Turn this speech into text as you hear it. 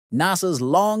NASA's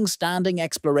long-standing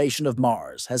exploration of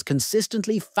Mars has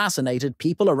consistently fascinated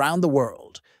people around the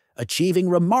world, achieving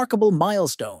remarkable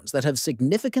milestones that have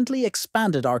significantly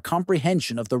expanded our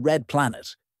comprehension of the Red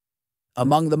Planet.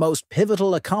 Among the most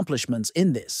pivotal accomplishments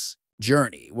in this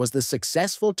journey was the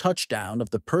successful touchdown of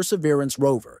the Perseverance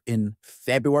rover in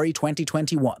February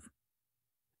 2021.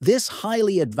 This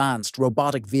highly advanced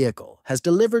robotic vehicle has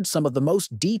delivered some of the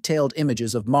most detailed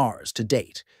images of Mars to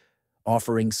date,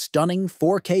 offering stunning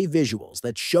 4K visuals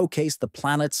that showcase the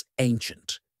planet's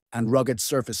ancient and rugged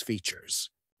surface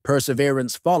features.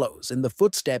 Perseverance follows in the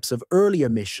footsteps of earlier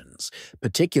missions,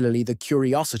 particularly the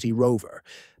Curiosity rover,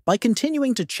 by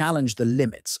continuing to challenge the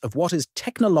limits of what is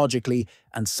technologically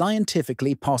and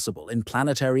scientifically possible in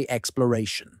planetary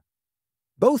exploration.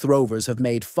 Both rovers have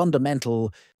made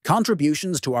fundamental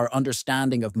contributions to our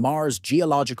understanding of Mars'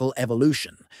 geological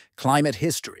evolution, climate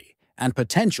history, and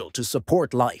potential to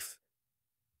support life.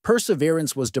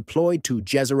 Perseverance was deployed to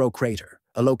Jezero Crater,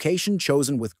 a location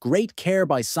chosen with great care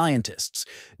by scientists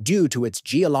due to its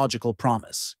geological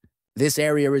promise. This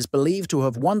area is believed to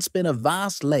have once been a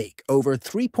vast lake over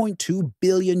 3.2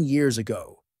 billion years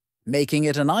ago, making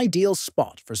it an ideal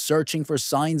spot for searching for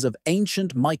signs of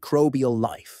ancient microbial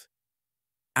life.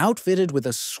 Outfitted with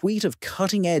a suite of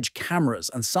cutting-edge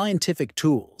cameras and scientific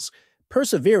tools,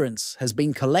 Perseverance has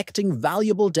been collecting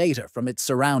valuable data from its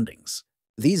surroundings.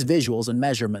 These visuals and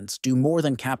measurements do more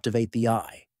than captivate the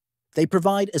eye. They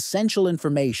provide essential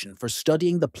information for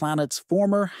studying the planet's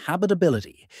former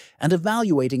habitability and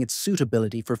evaluating its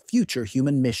suitability for future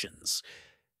human missions.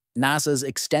 NASA's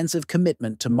extensive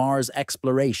commitment to Mars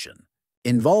exploration,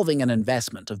 involving an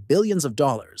investment of billions of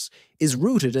dollars, is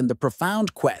rooted in the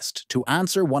profound quest to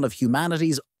answer one of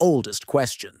humanity's oldest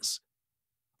questions.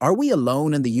 Are we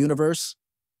alone in the universe?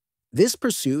 This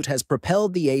pursuit has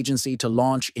propelled the agency to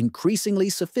launch increasingly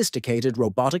sophisticated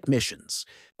robotic missions.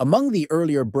 Among the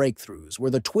earlier breakthroughs were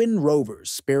the twin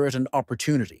rovers Spirit and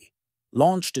Opportunity,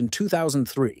 launched in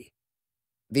 2003.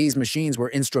 These machines were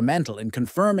instrumental in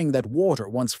confirming that water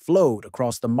once flowed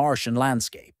across the Martian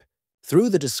landscape. Through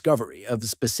the discovery of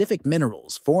specific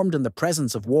minerals formed in the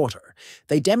presence of water,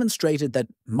 they demonstrated that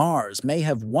Mars may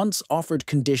have once offered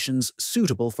conditions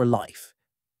suitable for life.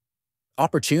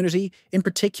 Opportunity, in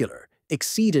particular,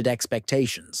 exceeded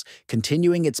expectations,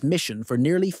 continuing its mission for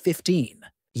nearly 15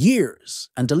 years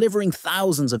and delivering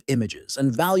thousands of images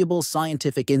and valuable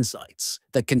scientific insights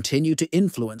that continue to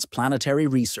influence planetary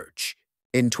research.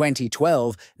 In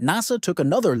 2012, NASA took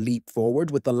another leap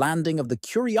forward with the landing of the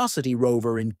Curiosity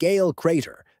rover in Gale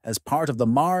Crater as part of the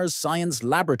Mars Science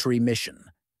Laboratory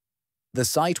mission. The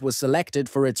site was selected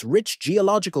for its rich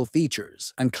geological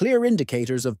features and clear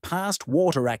indicators of past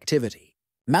water activity.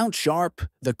 Mount Sharp,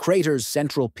 the crater's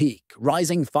central peak,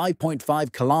 rising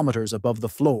 5.5 kilometers above the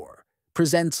floor,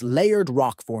 presents layered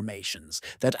rock formations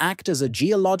that act as a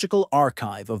geological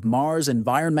archive of Mars'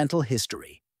 environmental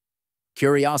history.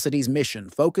 Curiosity's mission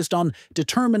focused on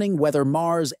determining whether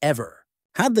Mars ever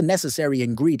had the necessary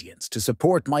ingredients to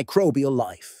support microbial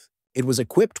life. It was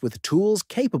equipped with tools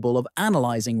capable of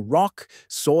analyzing rock,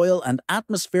 soil, and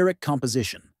atmospheric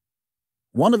composition.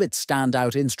 One of its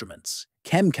standout instruments,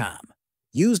 ChemCam,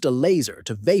 used a laser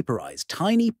to vaporize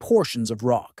tiny portions of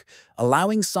rock,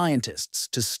 allowing scientists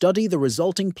to study the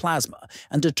resulting plasma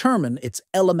and determine its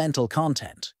elemental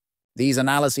content. These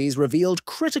analyses revealed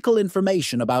critical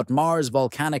information about Mars'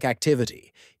 volcanic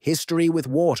activity, history with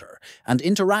water, and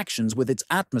interactions with its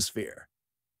atmosphere.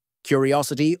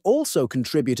 Curiosity also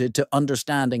contributed to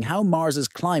understanding how Mars's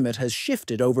climate has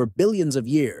shifted over billions of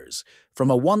years, from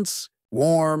a once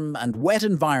warm and wet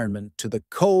environment to the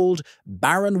cold,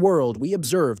 barren world we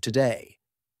observe today.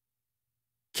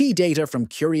 Key data from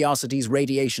Curiosity's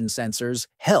radiation sensors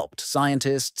helped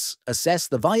scientists assess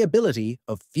the viability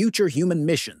of future human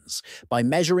missions by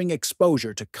measuring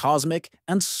exposure to cosmic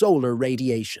and solar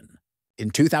radiation.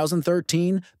 In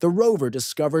 2013, the rover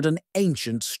discovered an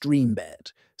ancient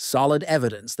streambed, solid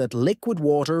evidence that liquid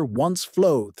water once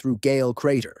flowed through Gale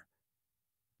Crater.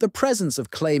 The presence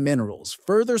of clay minerals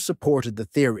further supported the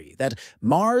theory that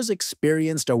Mars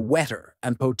experienced a wetter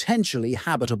and potentially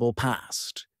habitable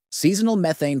past. Seasonal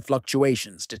methane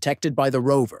fluctuations detected by the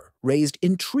rover raised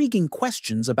intriguing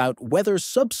questions about whether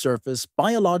subsurface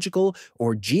biological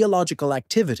or geological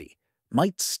activity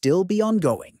might still be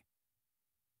ongoing.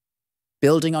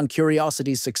 Building on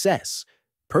Curiosity's success,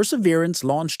 Perseverance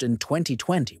launched in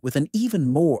 2020 with an even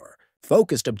more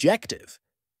focused objective: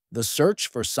 the search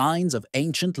for signs of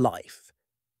ancient life.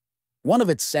 One of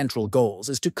its central goals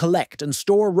is to collect and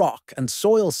store rock and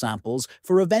soil samples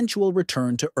for eventual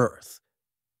return to Earth,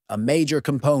 a major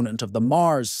component of the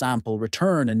Mars Sample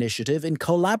Return Initiative in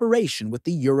collaboration with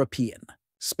the European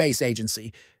Space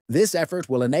Agency. This effort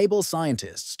will enable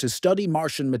scientists to study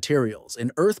Martian materials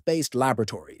in Earth-based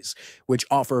laboratories, which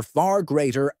offer far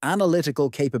greater analytical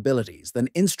capabilities than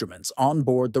instruments on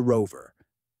board the rover.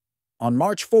 On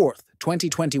March 4,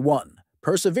 2021,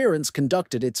 Perseverance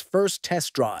conducted its first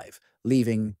test drive,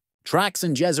 leaving tracks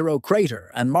in Jezero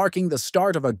crater and marking the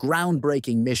start of a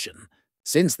groundbreaking mission.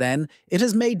 Since then, it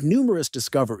has made numerous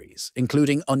discoveries,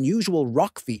 including unusual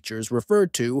rock features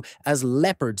referred to as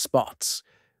leopard spots,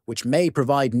 which may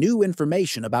provide new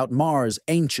information about Mars'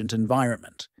 ancient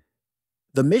environment.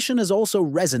 The mission has also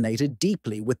resonated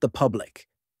deeply with the public.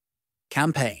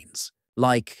 Campaigns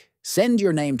like Send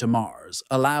Your Name to Mars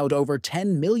allowed over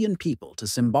 10 million people to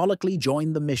symbolically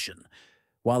join the mission,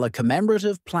 while a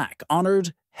commemorative plaque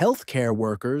honored healthcare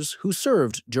workers who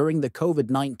served during the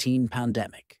COVID-19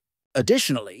 pandemic.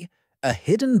 Additionally, a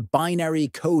hidden binary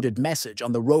coded message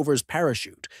on the rover's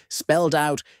parachute spelled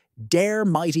out "Dare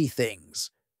Mighty Things,"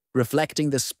 reflecting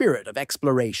the spirit of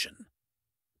exploration.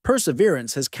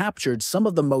 Perseverance has captured some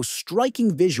of the most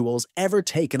striking visuals ever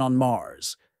taken on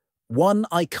Mars. One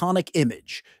iconic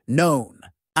image, known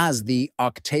as the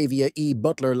Octavia E.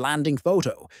 Butler landing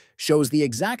photo, shows the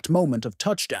exact moment of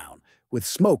touchdown, with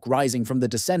smoke rising from the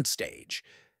descent stage.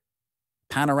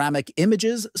 Panoramic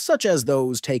images, such as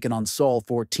those taken on Sol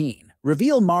 14,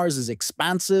 reveal Mars's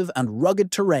expansive and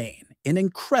rugged terrain in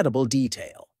incredible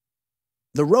detail.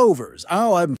 The rover's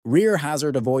rear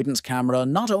hazard avoidance camera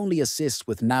not only assists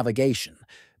with navigation,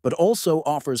 but also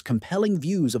offers compelling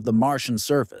views of the Martian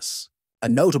surface. A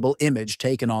notable image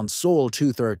taken on Sol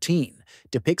 213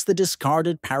 depicts the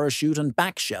discarded parachute and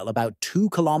backshell about 2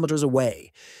 kilometers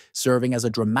away, serving as a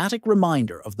dramatic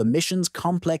reminder of the mission's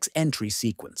complex entry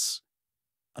sequence.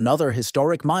 Another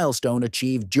historic milestone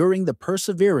achieved during the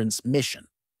Perseverance mission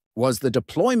was the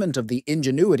deployment of the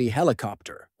Ingenuity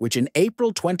helicopter, which in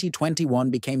April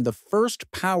 2021 became the first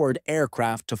powered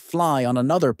aircraft to fly on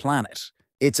another planet.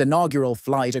 Its inaugural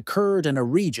flight occurred in a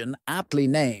region aptly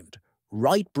named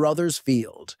Wright Brothers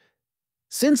Field.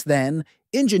 Since then,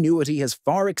 Ingenuity has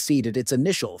far exceeded its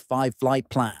initial 5-flight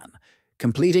plan,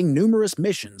 completing numerous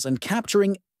missions and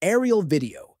capturing aerial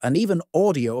video and even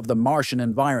audio of the Martian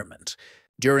environment.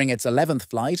 During its 11th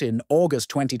flight in August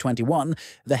 2021,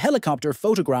 the helicopter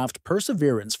photographed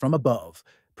Perseverance from above,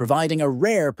 providing a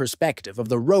rare perspective of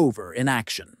the rover in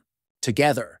action.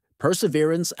 Together,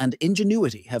 Perseverance and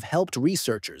Ingenuity have helped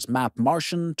researchers map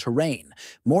Martian terrain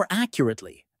more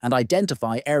accurately and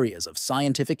identify areas of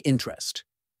scientific interest.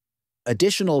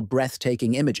 Additional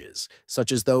breathtaking images,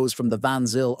 such as those from the Van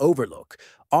Zyl Overlook,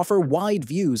 offer wide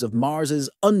views of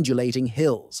Mars's undulating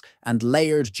hills and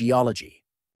layered geology.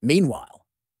 Meanwhile,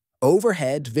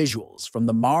 overhead visuals from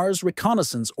the Mars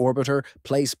Reconnaissance Orbiter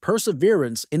place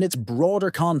Perseverance in its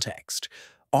broader context,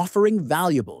 offering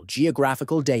valuable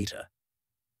geographical data.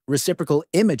 Reciprocal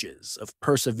images of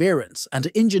Perseverance and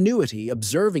Ingenuity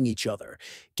observing each other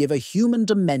give a human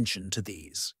dimension to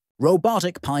these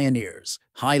robotic pioneers,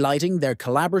 highlighting their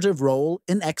collaborative role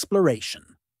in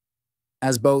exploration.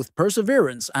 As both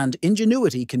Perseverance and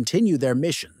Ingenuity continue their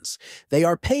missions, they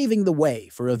are paving the way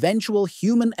for eventual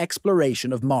human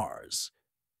exploration of Mars.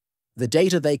 The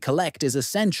data they collect is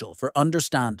essential for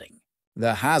understanding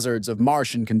the hazards of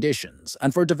Martian conditions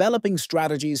and for developing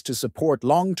strategies to support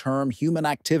long-term human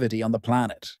activity on the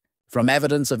planet. From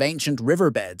evidence of ancient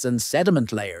riverbeds and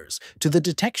sediment layers to the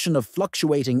detection of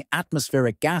fluctuating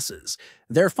atmospheric gases,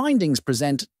 their findings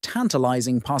present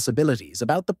tantalizing possibilities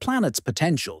about the planet's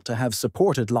potential to have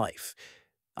supported life,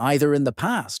 either in the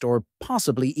past or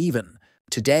possibly even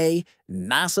today.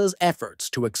 NASA's efforts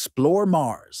to explore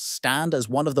Mars stand as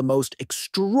one of the most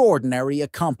extraordinary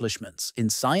accomplishments in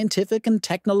scientific and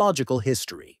technological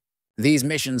history. These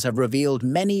missions have revealed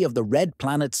many of the Red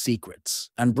Planet's secrets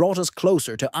and brought us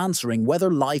closer to answering whether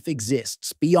life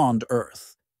exists beyond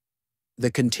Earth.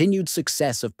 The continued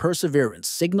success of Perseverance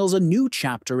signals a new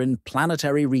chapter in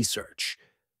planetary research,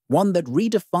 one that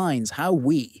redefines how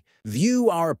we view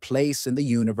our place in the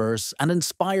universe and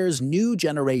inspires new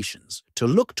generations to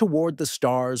look toward the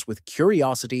stars with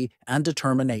curiosity and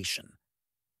determination.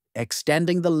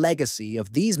 Extending the legacy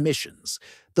of these missions,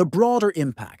 the broader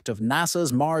impact of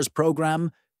NASA's Mars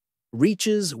program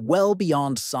reaches well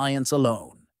beyond science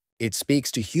alone. It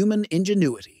speaks to human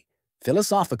ingenuity,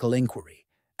 philosophical inquiry,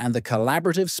 and the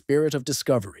collaborative spirit of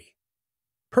discovery.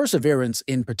 Perseverance,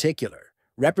 in particular,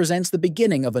 represents the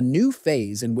beginning of a new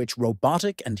phase in which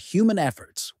robotic and human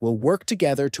efforts will work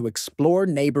together to explore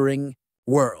neighboring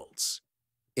worlds.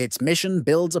 Its mission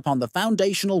builds upon the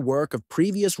foundational work of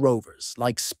previous rovers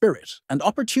like Spirit and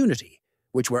Opportunity,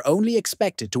 which were only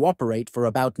expected to operate for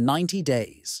about 90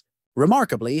 days.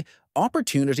 Remarkably,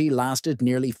 Opportunity lasted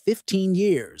nearly 15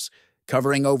 years,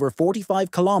 covering over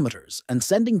 45 kilometers and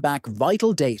sending back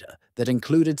vital data that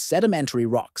included sedimentary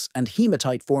rocks and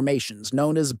hematite formations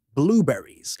known as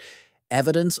blueberries,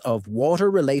 evidence of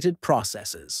water-related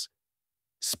processes.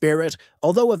 Spirit,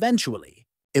 although eventually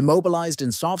immobilized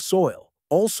in soft soil,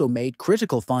 also made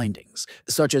critical findings,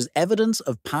 such as evidence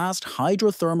of past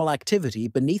hydrothermal activity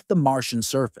beneath the Martian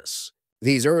surface.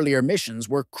 These earlier missions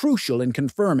were crucial in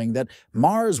confirming that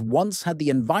Mars once had the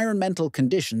environmental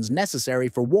conditions necessary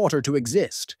for water to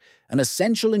exist, an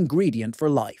essential ingredient for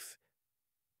life.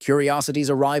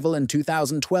 Curiosity's arrival in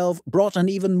 2012 brought an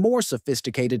even more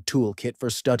sophisticated toolkit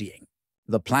for studying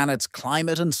the planet's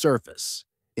climate and surface.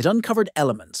 It uncovered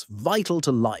elements vital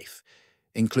to life,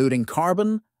 including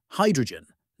carbon, hydrogen,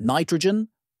 nitrogen,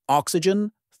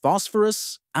 oxygen,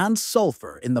 phosphorus, and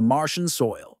sulfur in the Martian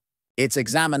soil. Its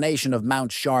examination of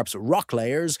Mount Sharp's rock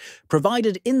layers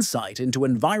provided insight into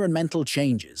environmental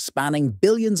changes spanning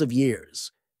billions of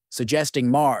years,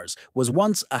 suggesting Mars was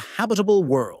once a habitable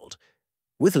world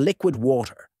with liquid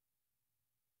water.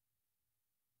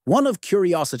 One of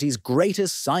Curiosity's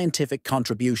greatest scientific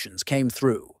contributions came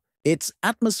through its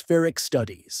atmospheric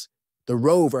studies. The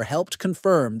rover helped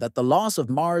confirm that the loss of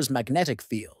Mars' magnetic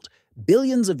field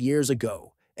billions of years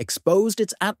ago exposed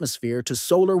its atmosphere to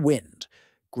solar wind,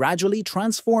 gradually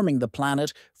transforming the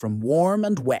planet from warm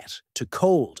and wet to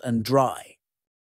cold and dry.